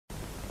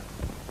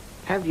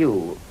Have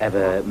you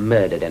ever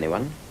murdered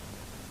anyone?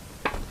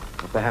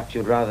 Or perhaps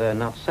you'd rather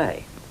not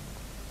say.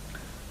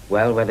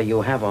 Well, whether you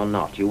have or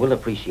not, you will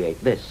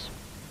appreciate this,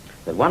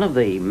 that one of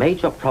the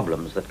major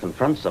problems that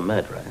confronts a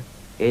murderer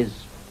is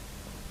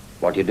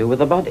what you do with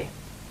the body.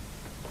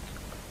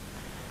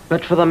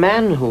 But for the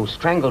man who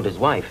strangled his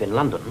wife in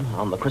London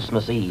on the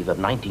Christmas Eve of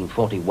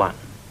 1941,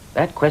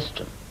 that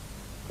question,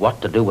 what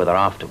to do with her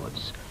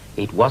afterwards,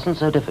 it wasn't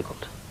so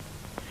difficult.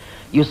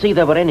 You see,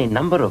 there were any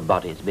number of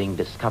bodies being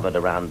discovered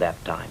around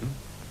that time.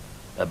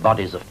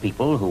 Bodies of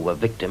people who were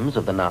victims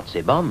of the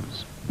Nazi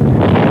bombs.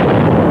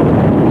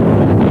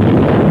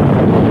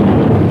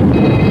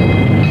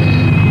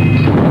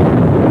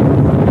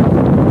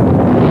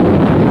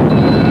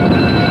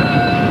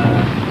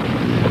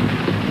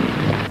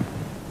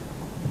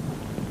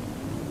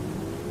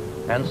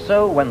 And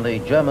so, when the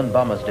German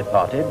bombers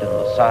departed and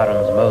the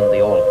sirens moaned the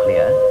all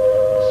clear,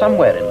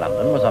 somewhere in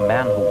London was a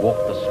man who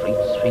walked the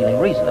streets feeling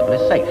reasonably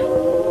safe.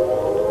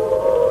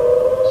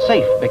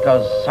 Safe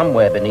because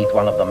somewhere beneath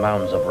one of the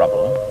mounds of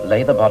rubble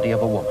lay the body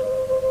of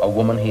a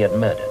woman he had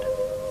murdered.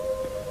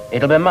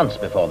 It'll be months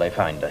before they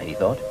find her, he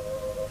thought.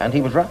 And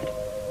he was right.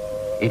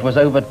 It was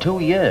over 2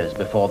 years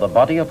before the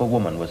body of a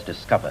woman was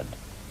discovered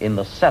in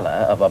the cellar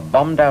of a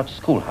bombed-out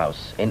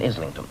schoolhouse in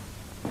Islington.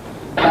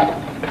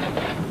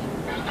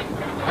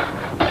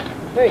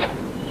 Hey,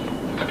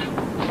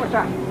 what's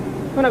that?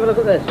 Come and have a look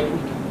at this.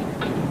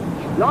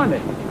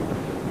 Blimey.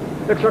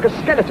 Looks like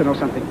a skeleton or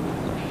something.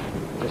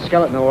 It's a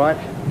skeleton, all right.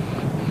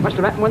 Must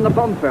have happened when the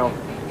bomb fell.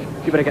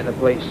 You better get the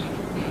police.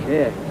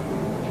 Yeah.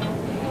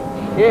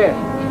 Yeah.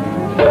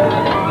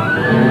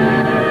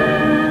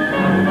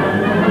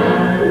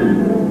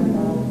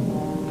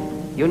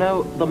 You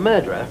know, the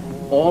murderer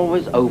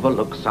always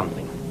overlooks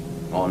something,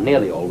 or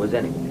nearly always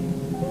anyway.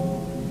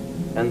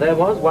 And there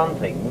was one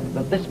thing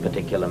that this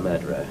particular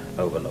murderer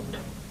overlooked.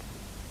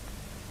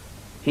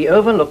 He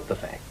overlooked the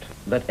fact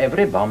that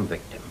every bomb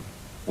victim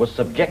was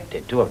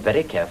subjected to a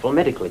very careful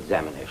medical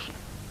examination.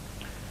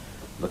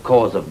 The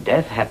cause of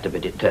death had to be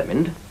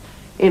determined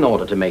in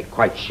order to make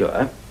quite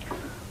sure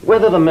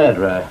whether the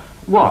murderer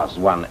was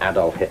one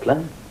Adolf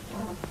Hitler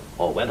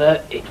or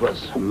whether it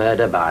was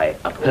murder by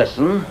a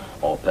person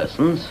or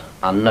persons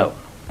unknown.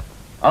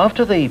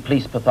 After the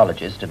police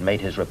pathologist had made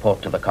his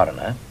report to the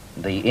coroner,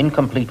 the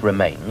incomplete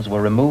remains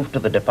were removed to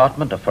the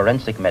Department of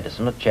Forensic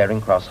Medicine at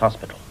Charing Cross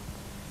Hospital.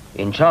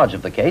 In charge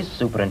of the case,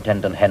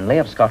 Superintendent Henley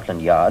of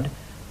Scotland Yard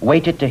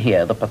waited to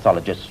hear the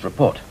pathologist's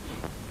report.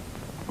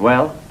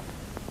 Well?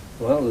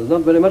 Well, there's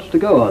not very much to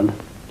go on.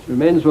 She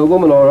remains of a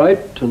woman all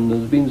right, and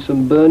there's been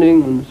some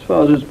burning, and as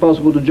far as it's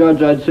possible to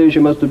judge, I'd say she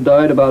must have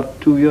died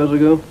about 2 years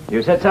ago.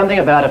 You said something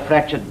about a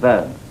fractured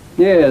bone.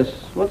 Yes,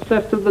 what's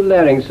left of the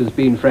larynx has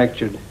been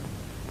fractured.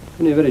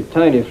 Only a very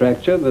tiny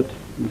fracture, but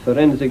in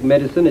forensic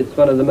medicine, it's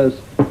one of the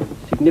most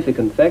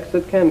significant facts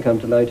that can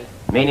come to light.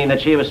 Meaning that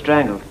she was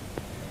strangled?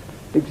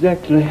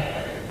 Exactly.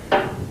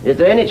 Is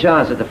there any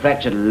chance that the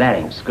fractured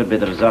larynx could be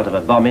the result of a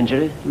bomb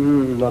injury?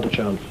 Not a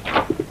chance.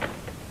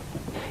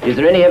 Is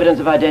there any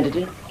evidence of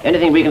identity?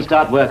 Anything we can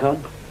start work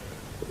on?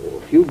 A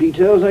few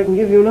details I can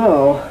give you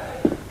now.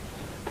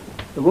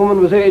 The woman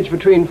was aged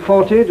between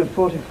 40 to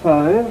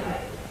 45.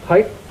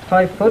 Height,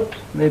 5 foot,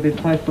 maybe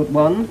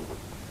 5'1".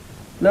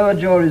 Lower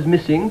jaw is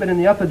missing, but in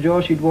the upper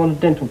jaw she'd worn a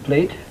dental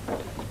plate.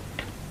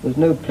 There's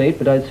no plate,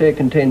 but I'd say it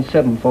contains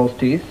 7 false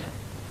teeth.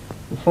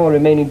 The 4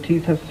 remaining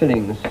teeth have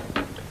fillings.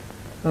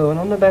 Oh, and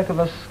on the back of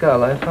her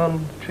skull I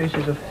found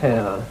traces of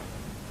hair.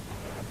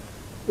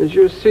 As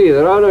you see,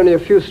 there are only a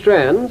few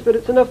strands, but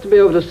it's enough to be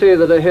able to say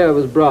that her hair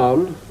was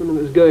brown and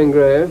it was going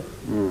grey.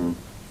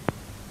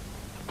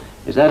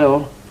 Is that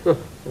all? That's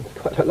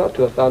quite a lot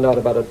to have found out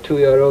about a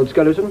 2-year-old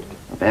skeleton.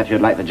 Well, perhaps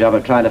you'd like the job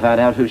of trying to find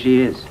out who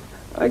she is.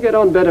 I get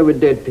on better with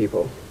dead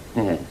people.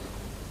 Yes.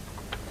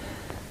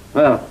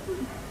 Well.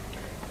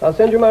 I'll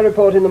send you my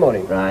report in the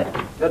morning. Right.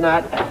 Good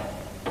night.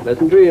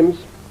 Pleasant dreams.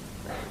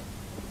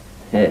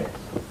 Yes.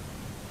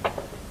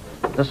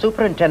 The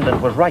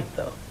superintendent was right,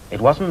 though.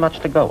 It wasn't much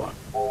to go on.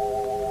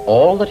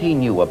 All that he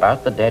knew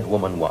about the dead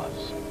woman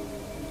was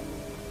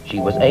she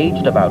was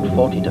aged about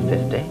 40 to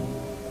 50,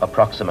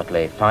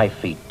 approximately 5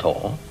 feet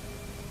tall.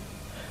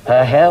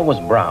 Her hair was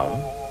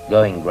brown,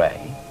 going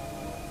grey.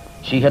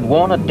 She had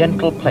worn a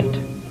dental plate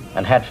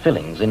and had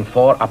fillings in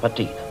 4 upper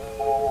teeth.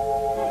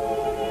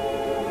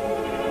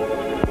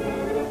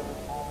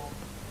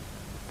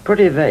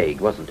 Pretty vague,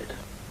 wasn't it?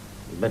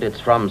 But it's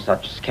from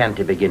such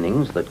scanty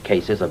beginnings that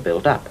cases are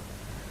built up.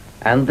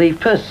 And the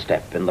first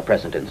step in the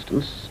present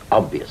instance,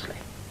 obviously,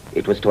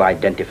 it was to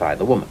identify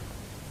the woman.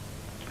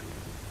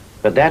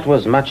 But that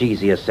was much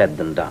easier said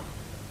than done.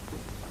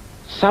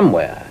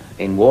 Somewhere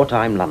in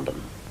wartime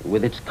London,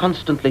 with its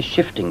constantly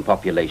shifting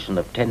population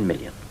of 10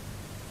 million,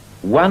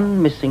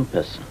 one missing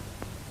person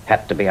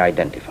had to be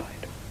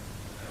identified.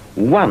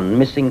 One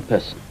missing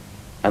person,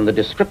 and the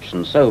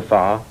description so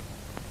far,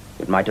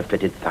 it might have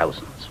fitted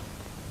thousands.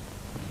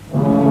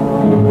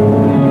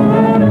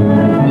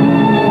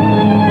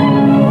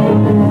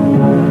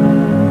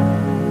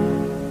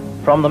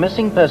 From the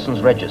missing persons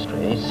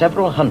registry,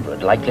 several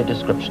hundred likely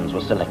descriptions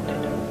were selected.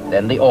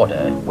 Then the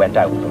order went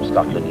out from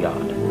Scotland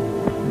Yard.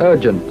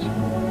 Urgent.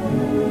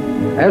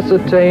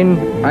 Ascertain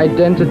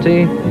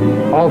identity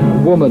of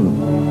woman.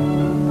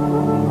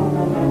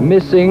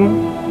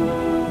 Missing,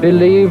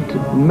 believed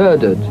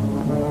murdered.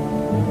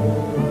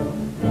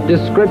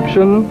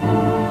 Description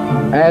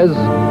as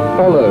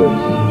follows.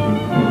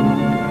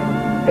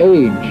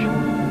 Age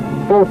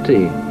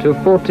 40 to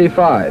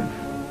 45.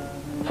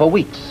 For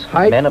weeks,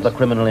 Height, men of the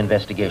Criminal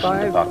Investigation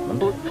 5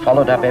 Department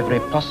followed up every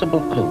possible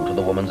clue to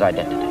the woman's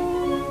identity.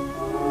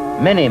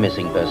 Many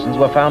missing persons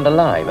were found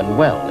alive and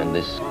well in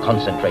this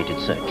concentrated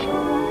search.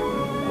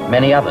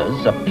 Many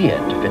others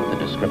appeared to fit the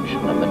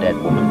description of the dead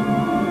woman,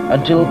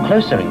 until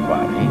closer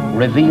inquiry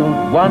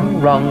revealed one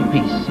wrong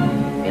piece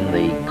in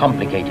the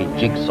complicated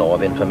jigsaw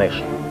of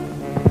information.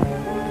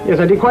 Yes,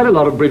 I did quite a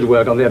lot of bridge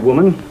work on that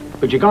woman,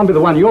 but she can't be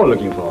the one you're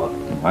looking for.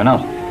 Why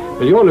not?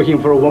 Well, you're looking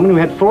for a woman who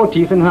had 4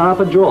 teeth in her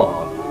upper jaw.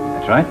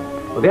 That's right.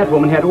 Well, that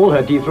woman had all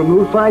her teeth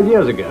removed 5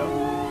 years ago.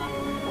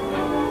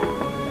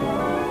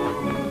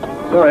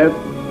 Sorry.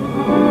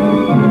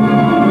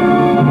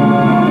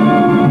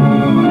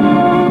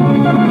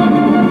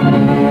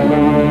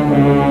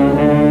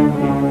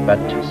 But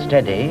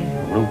steady,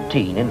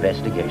 routine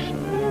investigation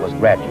was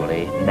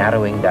gradually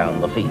narrowing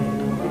down the field.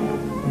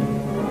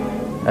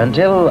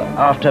 Until,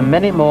 after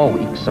many more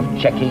weeks of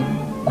checking,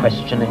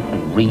 questioning,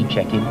 and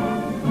rechecking,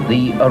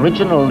 the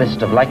original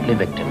list of likely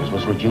victims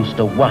was reduced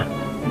to one.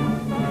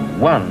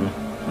 One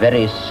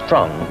very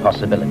strong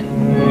possibility.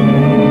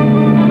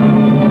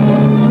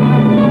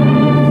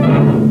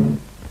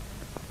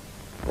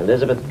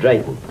 Elizabeth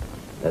Drayton.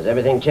 Does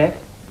everything check?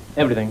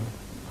 Everything.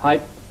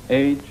 Height,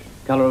 age,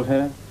 color of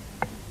hair.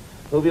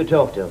 Who have you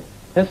talked to?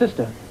 Her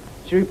sister.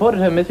 She reported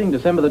her missing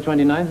December the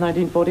 29th,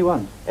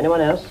 1941.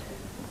 Anyone else?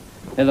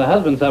 There's a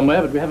husband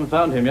somewhere, but we haven't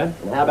found him yet.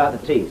 And how about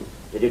the teeth?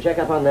 Did you check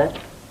up on that?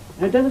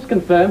 Her dentist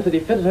confirms that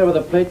he fitted her with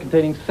a plate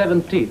containing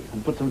 7 teeth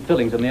and put some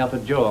fillings in the upper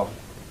jaw.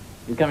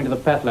 He's coming to the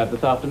path lab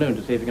this afternoon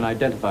to see if he can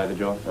identify the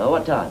jaw. Oh,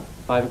 what time?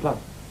 5 o'clock.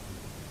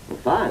 Well,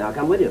 fine, I'll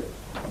come with you.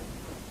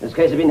 This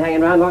case has been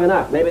hanging around long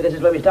enough. Maybe this is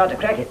where we start to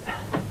crack it.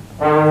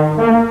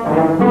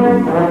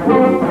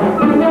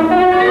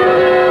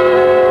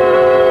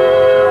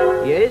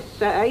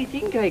 Yes, I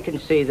think I can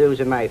say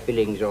those are my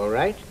fillings all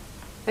right.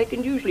 I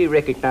can usually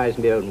recognize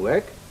my own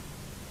work.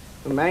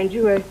 But mind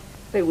you,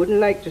 I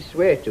wouldn't like to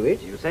swear to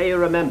it. You say you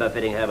remember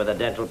fitting her with a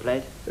dental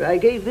plate? I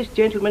gave this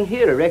gentleman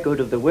here a record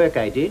of the work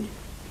I did.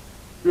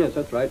 Yes,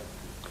 that's right.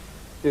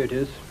 Here it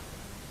is.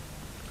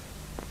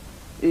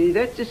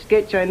 That's a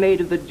sketch I made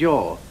of the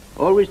jaw.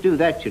 Always do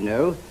that, you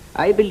know.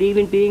 I believe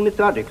in being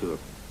methodical.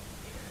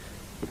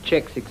 It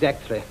checks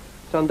exactly.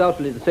 It's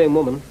undoubtedly the same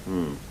woman.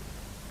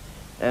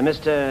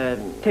 Mr.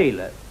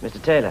 Taylor.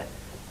 Mr. Taylor,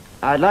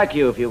 I'd like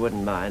you, if you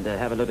wouldn't mind, to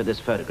have a look at this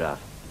photograph.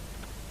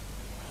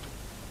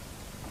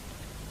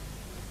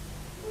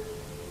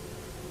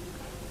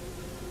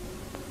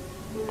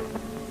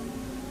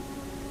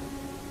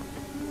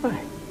 Why,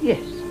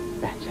 yes,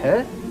 that's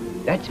her.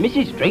 That's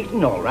Mrs.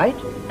 Drayton, all right.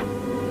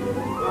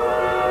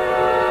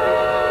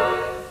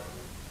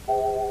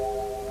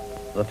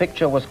 The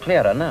picture was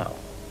clearer now.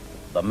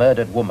 The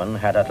murdered woman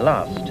had at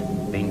last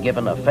been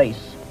given a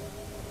face.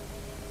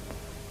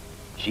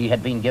 She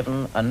had been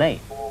given a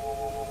name.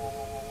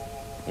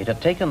 It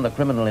had taken the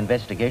Criminal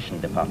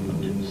Investigation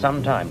Department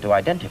some time to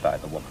identify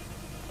the woman,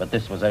 but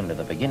this was only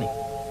the beginning.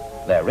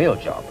 Their real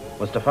job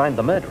was to find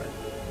the murderer.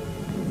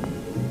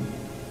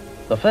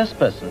 The first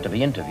person to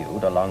be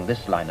interviewed along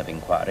this line of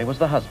inquiry was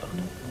the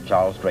husband,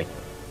 Charles Drayton.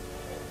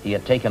 He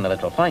had taken a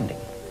little finding,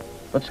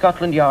 but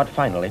Scotland Yard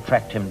finally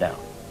tracked him down.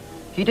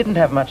 He didn't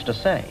have much to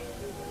say,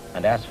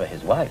 and as for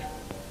his wife...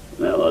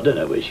 Well, I don't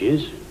know where she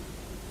is.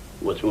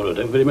 What's more, I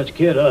don't very much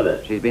care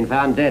either. She's been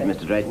found dead,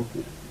 Mr. Drayton.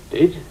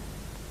 Dead?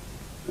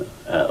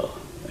 Oh,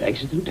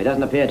 accident? It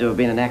doesn't appear to have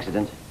been an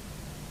accident.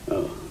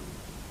 Oh,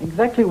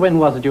 Exactly when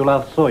was it you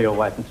last saw your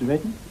wife, Mr.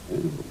 Drayton?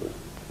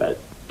 about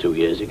 2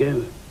 years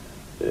ago.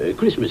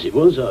 Christmas it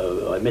was.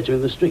 I met her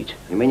in the street.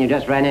 You mean you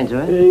just ran into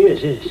her?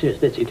 Yes,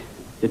 that's it.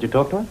 Did you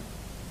talk to her?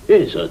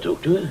 Yes, I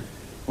talked to her.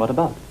 What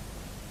about?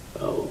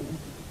 Oh,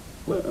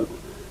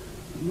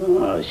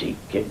 well, she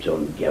kept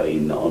on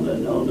going on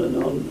and on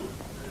and on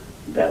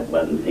about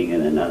one thing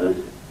and another.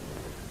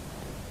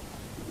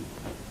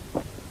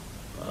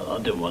 Well,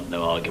 I didn't want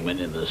no argument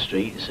in the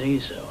street, see,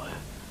 so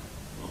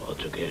I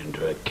took her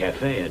into a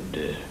cafe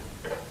and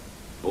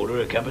bought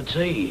her a cup of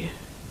tea.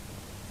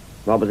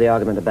 What was the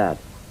argument about?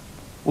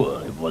 Well,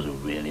 it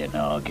wasn't really an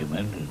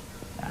argument.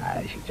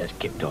 She just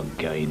kept on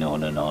going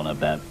on and on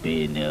about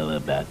being ill,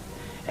 about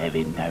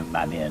having no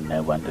money and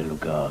no one to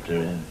look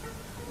after her.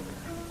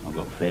 I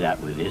got fed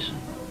up with this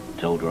and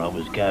told her I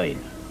was going.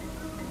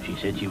 She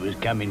said she was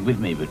coming with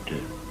me, but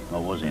I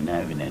wasn't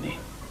having any.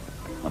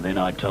 And then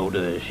I told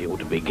her she ought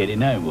to be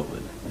getting home, what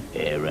with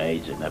air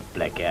raids and a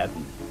blackout,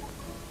 and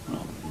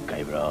I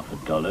gave her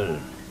 $50,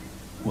 and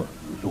well,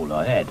 it was all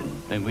I had,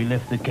 and then we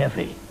left the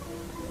cafe.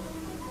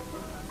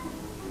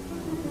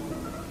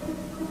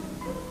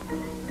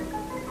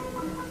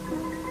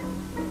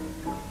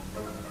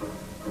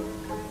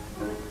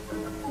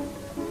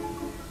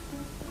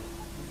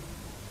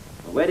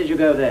 Where did you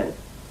go then?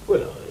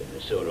 Well, I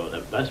saw her on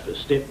the bus for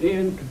Stepney,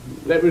 and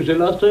that was the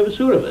last I ever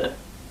saw of her.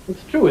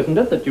 It's true, isn't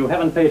it, that you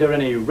haven't paid her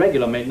any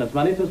regular maintenance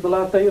money since the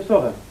last day you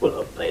saw her?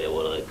 Well, I paid her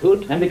what I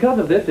could. And because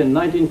of this, in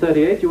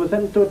 1938, you were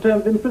sentenced to a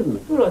term of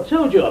imprisonment. Well, I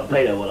told you I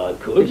paid her what I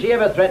could. Did she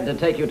ever threaten to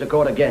take you to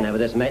court again over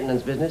this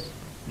maintenance business?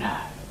 No.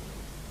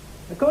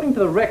 According to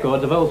the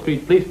records of Old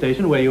Street Police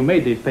Station, where you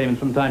made these payments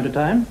from time to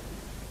time,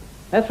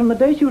 as from the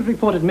day she was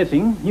reported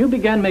missing, you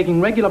began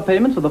making regular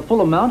payments of the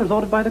full amount as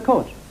ordered by the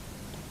court.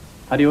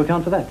 How do you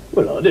account for that?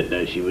 Well, I didn't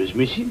know she was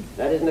missing.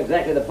 That isn't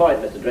exactly the point,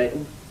 Mr.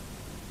 Drayton.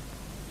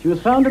 She was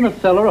found in the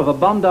cellar of a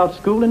bombed-out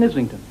school in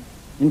Islington,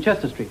 in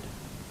Chester Street.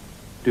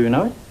 Do you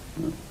know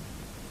it?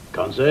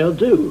 Can't say I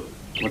do.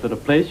 Was it a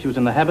place she was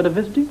in the habit of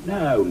visiting?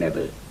 No,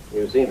 never.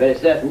 You seem very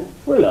certain.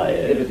 Well,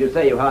 If you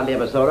say you hardly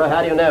ever saw her,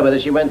 how do you know whether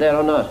she went there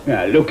or not?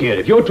 Now, look here,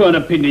 if you're trying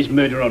to pin this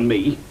murder on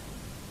me...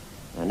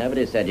 Now,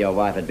 nobody said your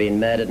wife had been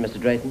murdered, Mr.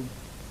 Drayton.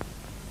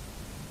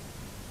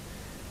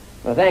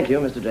 Well, thank you,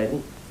 Mr.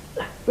 Drayton.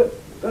 But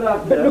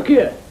look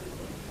here.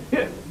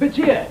 But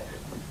here.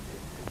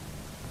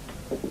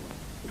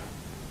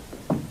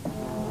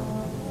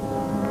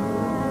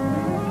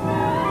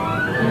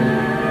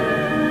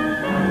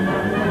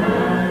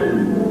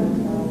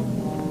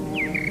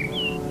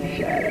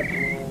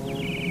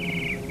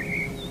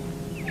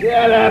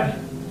 Shut up.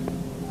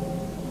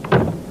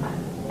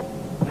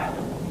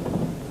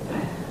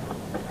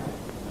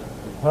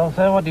 Well,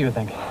 sir, what do you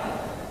think?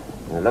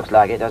 It looks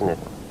like it, doesn't it?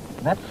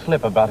 That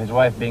slip about his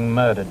wife being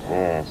murdered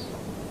Yes.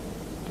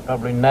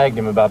 probably nagged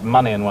him about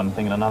money and one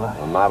thing and another.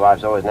 Well, my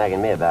wife's always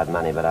nagging me about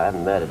money, but I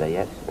haven't murdered her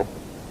yet.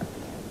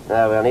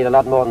 No, we'll need a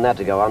lot more than that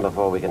to go on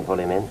before we can pull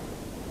him in.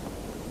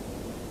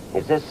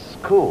 It's this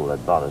school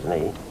that bothers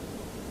me.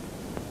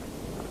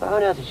 How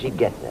on earth did she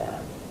get there?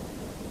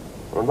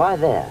 And why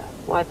there?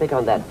 Why pick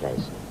on that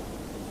place?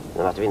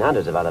 There must have been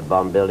hundreds of other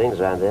bomb buildings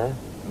around there.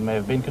 It may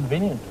have been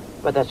convenient.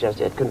 But that's just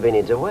it.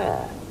 Convenient to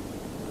where?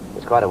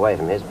 It's quite away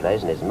from his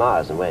place, and it's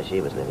miles from where she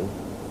was living.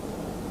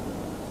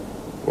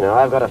 You know,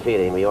 I've got a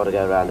feeling we ought to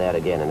go round there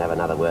again and have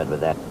another word with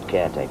that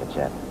caretaker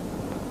chap.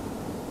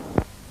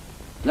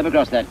 Slip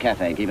across that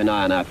cafe and keep an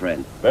eye on our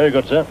friend. Very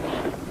good, sir.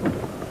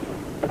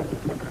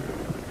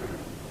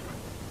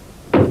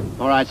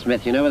 All right,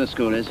 Smith, you know where the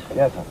school is?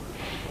 Yes, sir.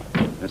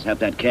 Let's hope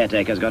that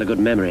caretaker's got a good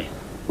memory.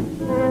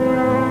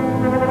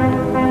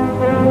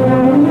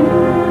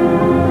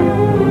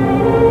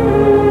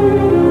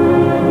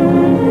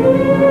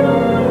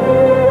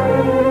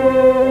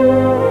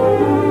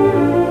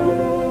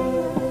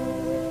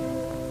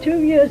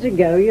 2 years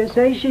ago, you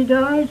say she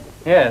died?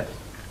 Yes,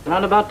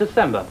 round about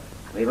December.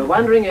 We were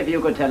wondering if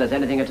you could tell us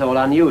anything at all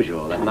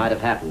unusual that might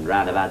have happened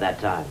round about that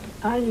time.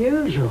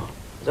 Unusual.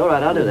 It's all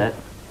right, I'll do that.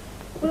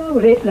 Well,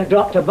 Hitler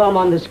dropped a bomb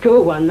on the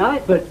school one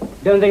night, but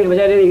don't think there was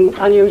anything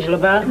unusual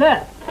about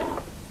that.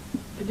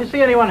 Did you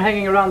see anyone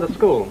hanging around the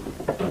school?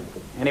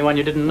 Anyone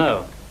you didn't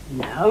know?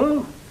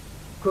 No.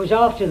 Because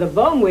after the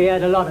bomb, we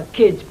had a lot of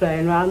kids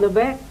playing round the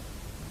back.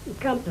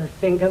 Come to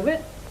think of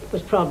it, it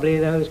was probably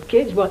those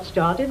kids what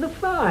started the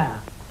fire.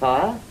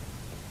 Fire?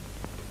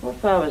 What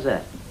fire was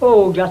that?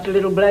 Oh, just a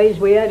little blaze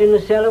we had in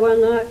the cellar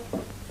one night.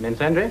 An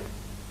incendiary?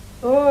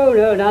 Oh,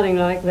 no, nothing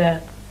like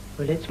that.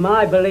 But it's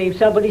my belief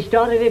somebody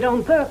started it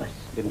on purpose.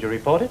 Didn't you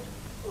report it?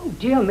 Oh,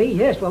 dear me,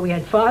 yes. Well, we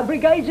had fire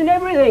brigades and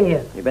everything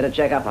here. You better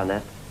check up on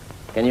that.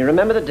 Can you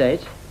remember the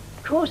date?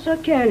 Of course I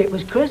can. It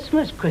was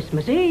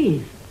Christmas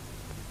Eve.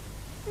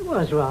 It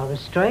was rather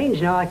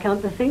strange now I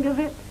come to think of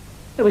it.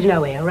 There was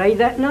no air raid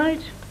that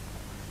night.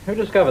 Who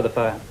discovered the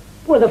fire?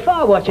 Well, the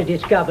fire watcher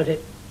discovered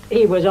it.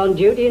 He was on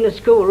duty in the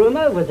schoolroom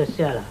over the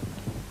cellar.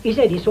 He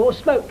said he saw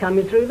smoke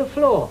coming through the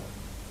floor.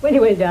 When he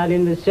went down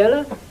in the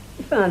cellar,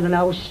 he found an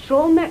old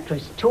straw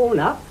mattress torn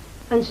up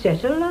and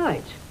set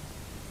alight.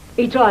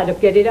 He tried to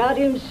get it out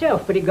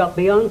himself, but it got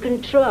beyond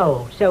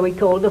control, so he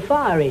called the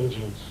fire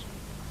engines.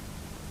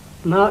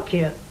 Mark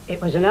you, it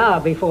was an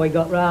hour before he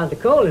got round to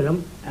calling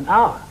them. An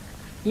hour?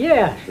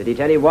 Yes. Did he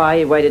tell you why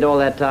he waited all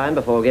that time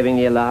before giving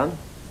the alarm?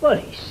 Well,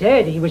 he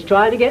said he was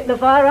trying to get the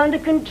fire under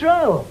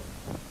control.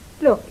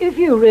 Look, if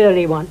you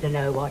really want to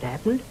know what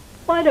happened,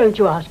 why don't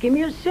you ask him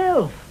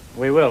yourself?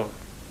 We will.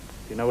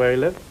 Do you know where he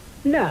lives?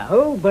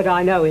 No, but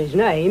I know his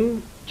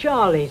name.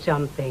 Charlie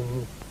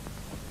something.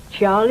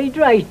 Charlie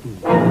Drayton.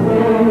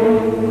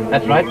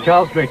 That's right,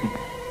 Charles Drayton.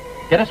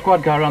 Get a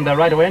squad car around there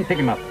right away and pick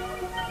him up.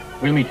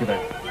 We'll meet you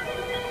there.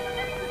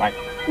 Right.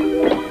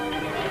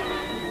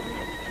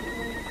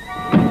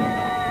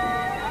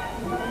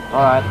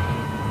 All right.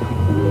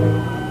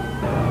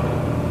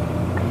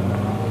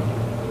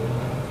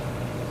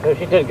 So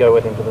she did go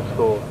with him to the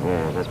school.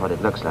 Yeah, that's what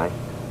it looks like.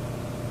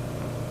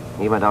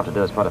 He went off to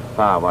do a spot of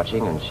fire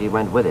watching, and she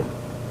went with him.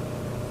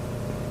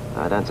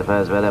 I don't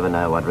suppose we'll ever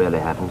know what really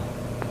happened.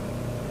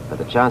 But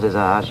the chances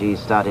are she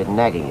started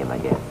nagging him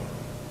again.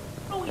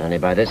 Only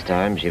by this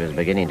time, she was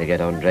beginning to get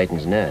on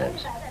Drayton's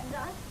nerves.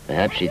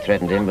 Perhaps she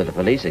threatened him with the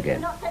police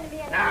again.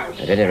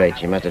 At any rate,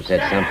 she must have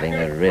said something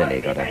that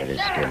really got under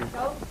his skin.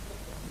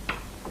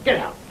 Get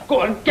out.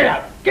 Go on, get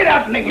out. Get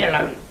out and leave me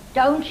alone.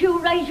 Don't you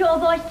raise your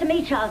voice to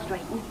me, Charles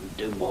Drayton.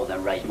 Do more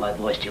than raise my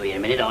voice to you in a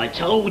minute. I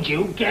told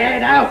you,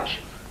 get out!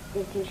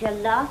 This is your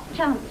last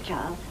chance,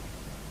 Charles.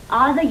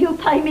 Either you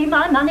pay me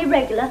my money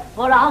regular,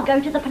 or I'll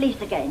go to the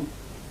police again.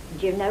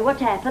 Do you know what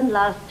happened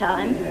last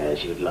time?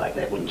 Yes, you'd like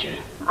that, wouldn't you?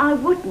 I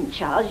wouldn't,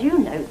 Charles, you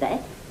know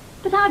that.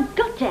 But I've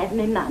got to have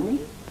me money.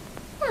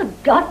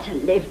 I've got to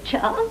live,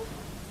 Charles.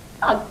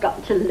 I've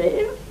got to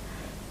live.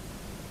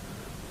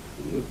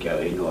 You're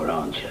going, or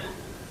aren't you?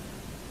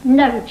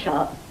 No,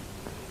 Charles.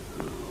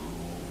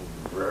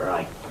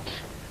 Right.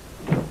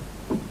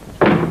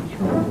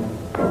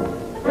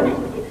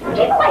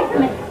 Keep away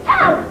from me!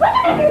 Charles! What the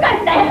heck are you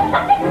going there?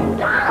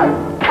 Charles!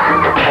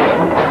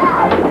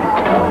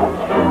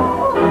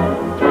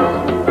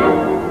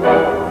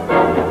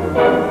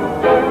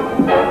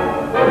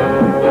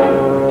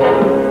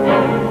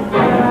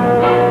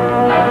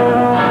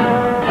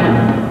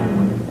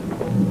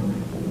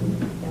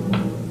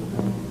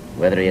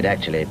 Whether he had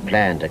actually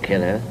planned to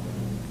kill her,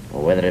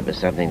 or whether it was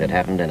something that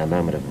happened in a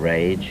moment of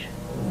rage,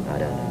 I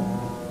don't know.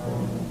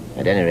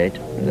 At any rate,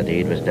 the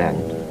deed was done,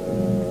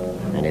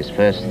 and his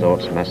first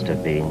thoughts must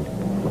have been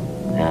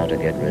how to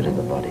get rid of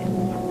the body.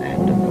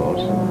 And, of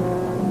course,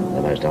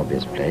 the most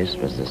obvious place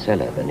was the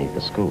cellar beneath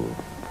the school.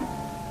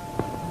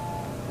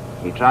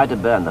 He tried to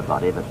burn the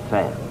body, but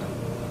failed.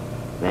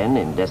 Then,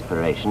 in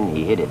desperation,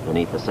 he hid it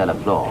beneath the cellar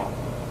floor,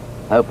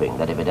 hoping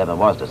that if it ever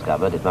was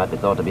discovered, it might be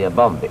thought to be a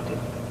bomb victim.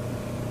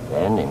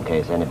 Then, in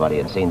case anybody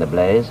had seen the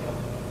blaze,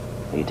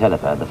 he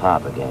telephoned the fire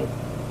brigade.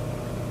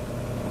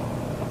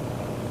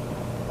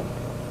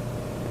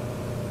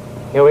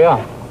 Here we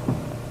are.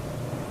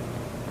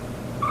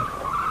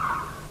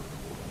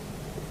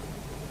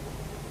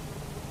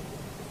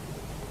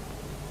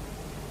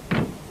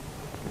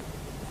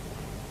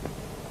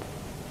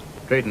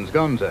 Drayton's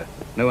gone, sir.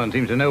 No one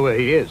seems to know where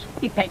he is.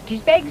 He packed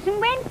his bags and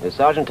went. Is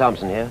Sergeant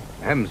Thompson here?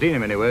 I haven't seen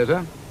him anywhere,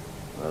 sir.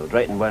 Well,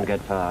 Drayton won't get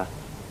far.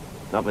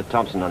 Not with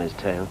Thompson on his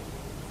tail.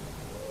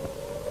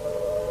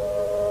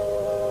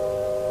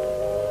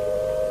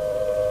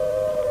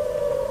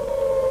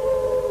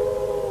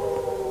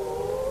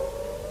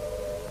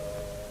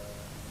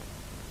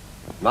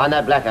 Mind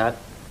that blackout.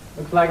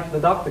 Looks like it's the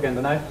docks again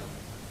tonight.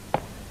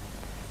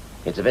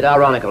 It's a bit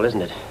ironical,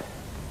 isn't it?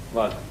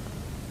 What?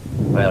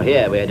 Well,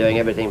 here we're doing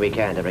everything we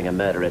can to bring a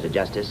murderer to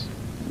justice.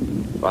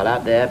 While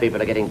out there,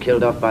 people are getting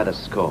killed off by the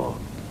score.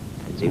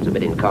 It seems a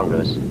bit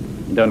incongruous.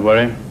 Don't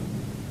worry.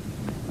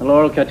 The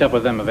law will catch up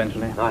with them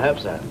eventually. I hope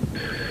so.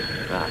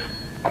 Ah.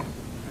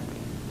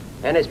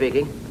 Henry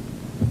speaking.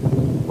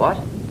 What?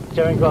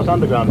 Charing Cross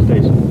Underground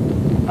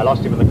Station. I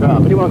lost him in the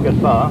crowd, but he won't get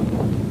far.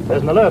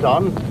 There's an alert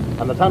on,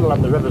 and the tunnel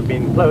under the river's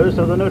been closed,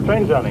 so there are no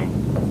trains running.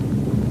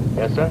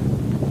 Yes, sir?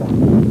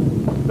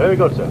 Very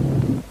good, sir.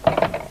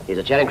 He's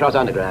at Charing Cross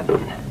Underground.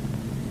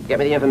 Get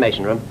me the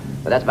information room,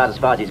 but that's about as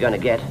far as he's going to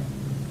get.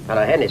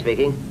 Hello, Henry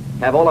speaking.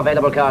 Have all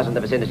available cars in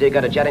the vicinity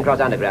go to Charing Cross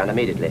Underground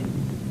immediately.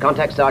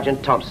 Contact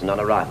Sergeant Thompson on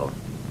arrival.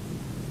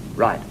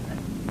 Right.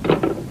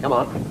 Come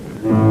on.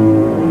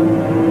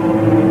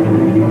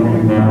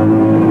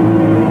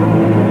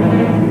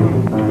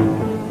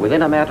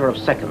 Within a matter of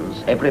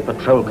seconds, every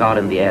patrol car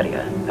in the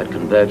area had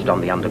converged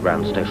on the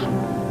underground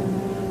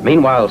station.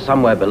 Meanwhile,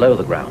 somewhere below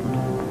the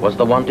ground was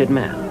the wanted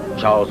man,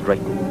 Charles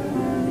Drayton.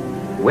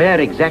 Where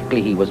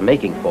exactly he was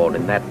making for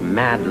in that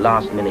mad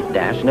last-minute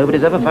dash,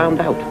 nobody's ever found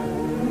out.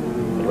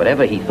 But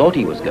wherever he thought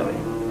he was going,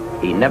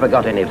 he never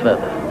got any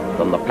further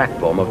than the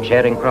platform of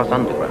Charing Cross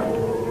Underground.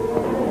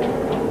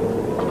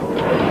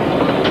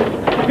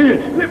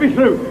 Here, let me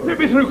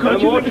through,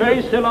 can't you? More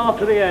trains still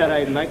after the air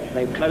raid, mate.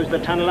 They've closed the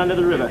tunnel under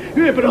the river.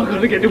 Yeah, but I've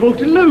got to get to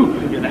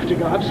Waterloo. You'll have to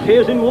go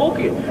upstairs and walk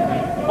in.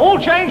 All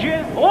change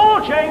here,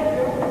 all change.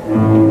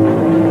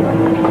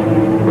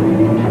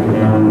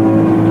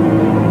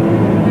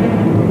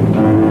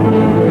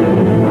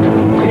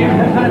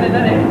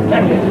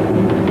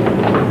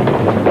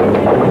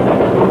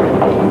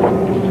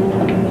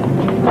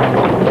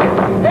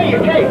 Hey,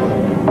 your gates!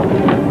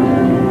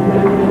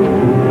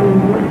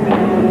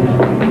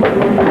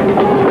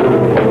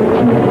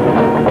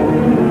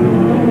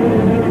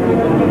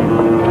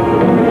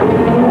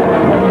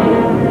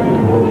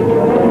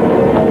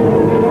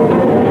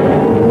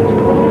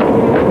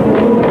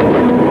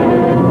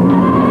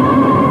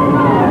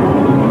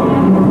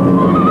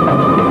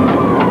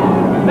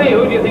 Hey, who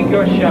do you think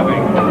you're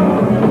shoving?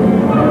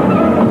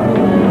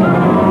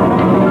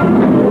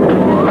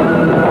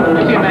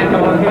 You see a man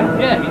come along here?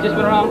 Yeah, he just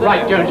went around there.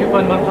 Right, Jones, you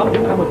find him on top.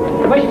 You come with me.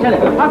 Where's your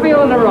telephone? Up here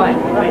on the right.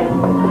 Right.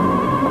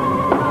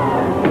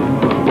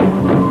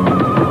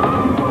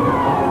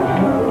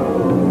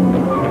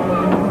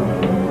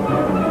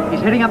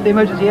 He's heading up the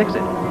emergency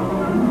exit.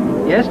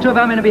 Yes, two of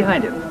our men are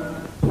behind him.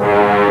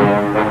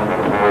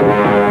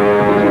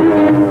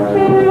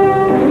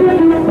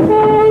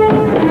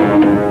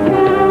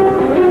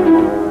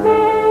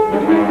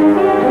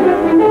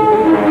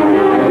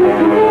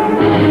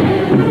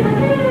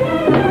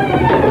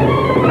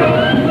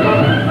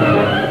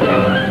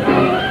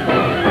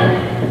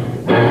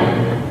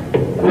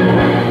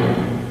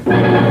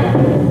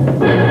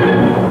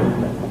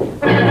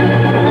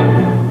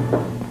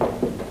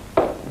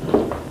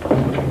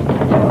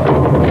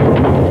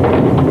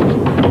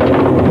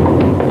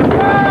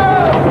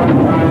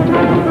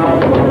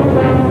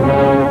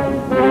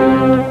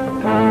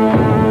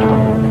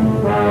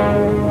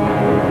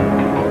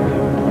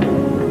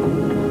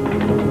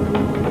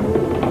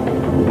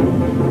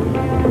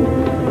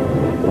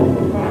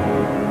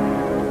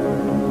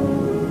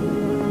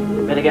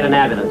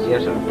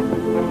 Yes, sir.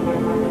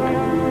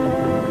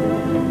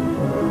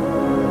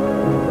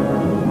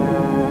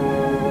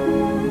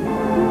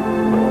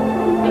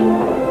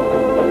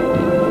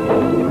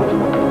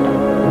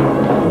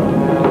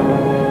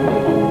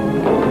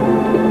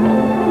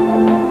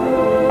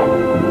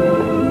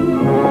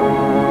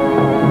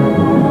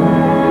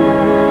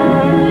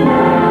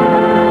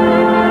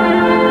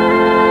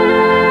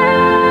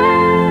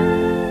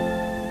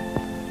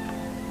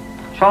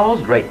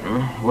 Charles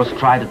Drayton was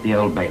tried at the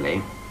Old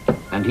Bailey,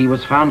 and he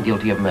was found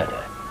guilty of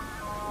murder.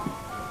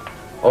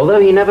 Although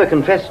he never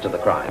confessed to the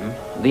crime,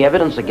 the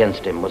evidence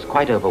against him was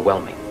quite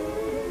overwhelming.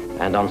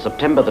 And on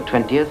September the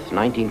 20th,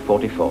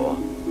 1944,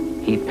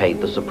 he paid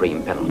the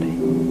supreme penalty.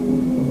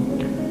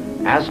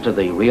 As to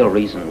the real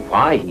reason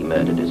why he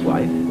murdered his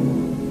wife,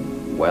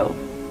 well,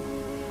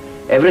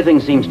 everything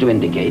seems to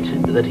indicate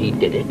that he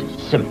did it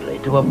simply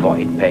to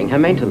avoid paying her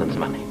maintenance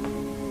money.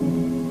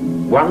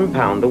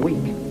 £1 a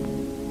week.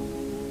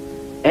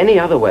 Any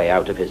other way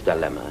out of his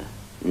dilemma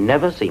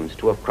never seems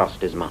to have crossed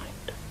his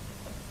mind.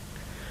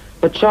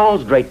 But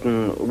Charles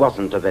Drayton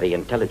wasn't a very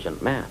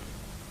intelligent man.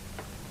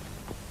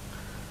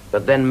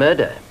 But then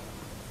murder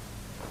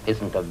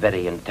isn't a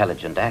very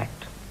intelligent act.